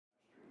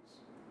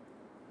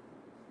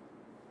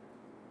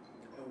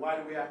why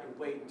do we have to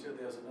wait until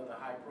there's another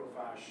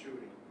high-profile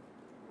shooting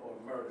or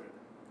murder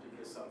to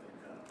get something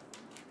done?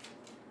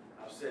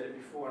 I've said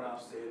it before and I'll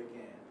say it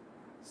again.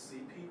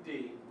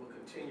 CPD will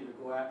continue to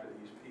go after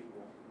these people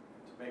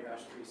to make our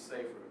streets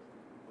safer,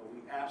 but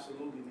we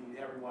absolutely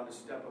need everyone to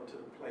step up to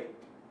the plate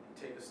and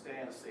take a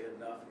stand and say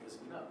enough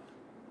is enough.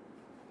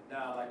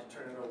 Now I'd like to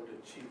turn it over to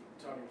Chief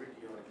Anthony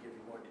Riccio to give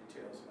you more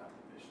details about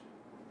the mission.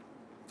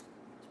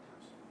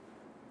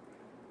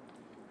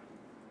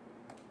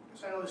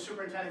 So I know the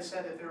superintendent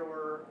said that there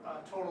were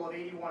a total of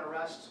 81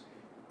 arrests.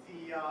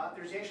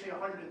 There's actually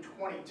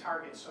 120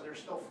 targets, so there's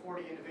still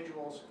 40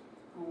 individuals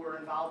who were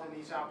involved in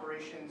these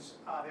operations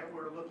that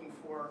we're looking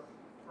for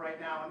right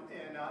now,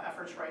 and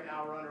efforts right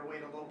now are underway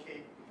to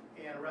locate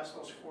and arrest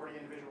those 40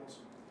 individuals.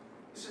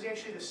 This is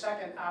actually the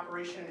second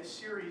operation in a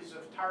series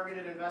of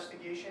targeted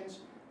investigations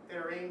that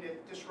are aimed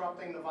at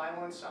disrupting the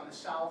violence on the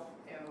south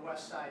and the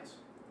west sides.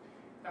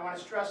 And I want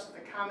to stress that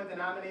the common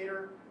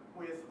denominator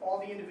with all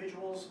the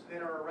individuals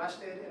that are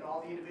arrested and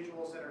all the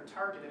individuals that are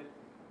targeted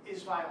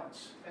is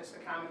violence. That's the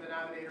common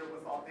denominator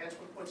with all. That's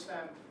what puts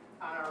them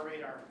on our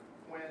radar.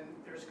 When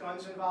there's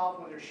guns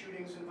involved, when there's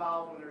shootings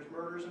involved, when there's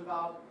murders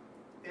involved,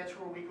 that's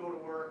where we go to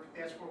work.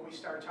 That's where we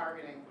start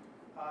targeting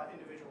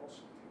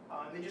individuals.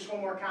 And then just one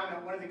more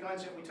comment. One of the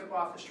guns that we took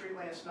off the street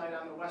last night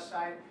on the west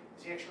side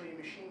is actually a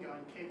machine gun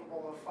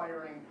capable of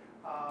firing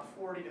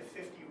 40 to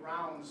 50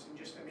 rounds in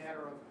just a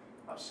matter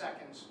of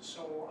seconds.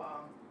 So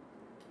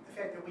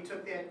the fact that we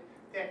took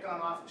that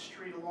gun off the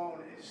street alone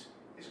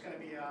is going to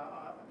be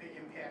a big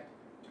impact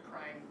to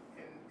crime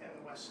in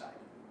the west side.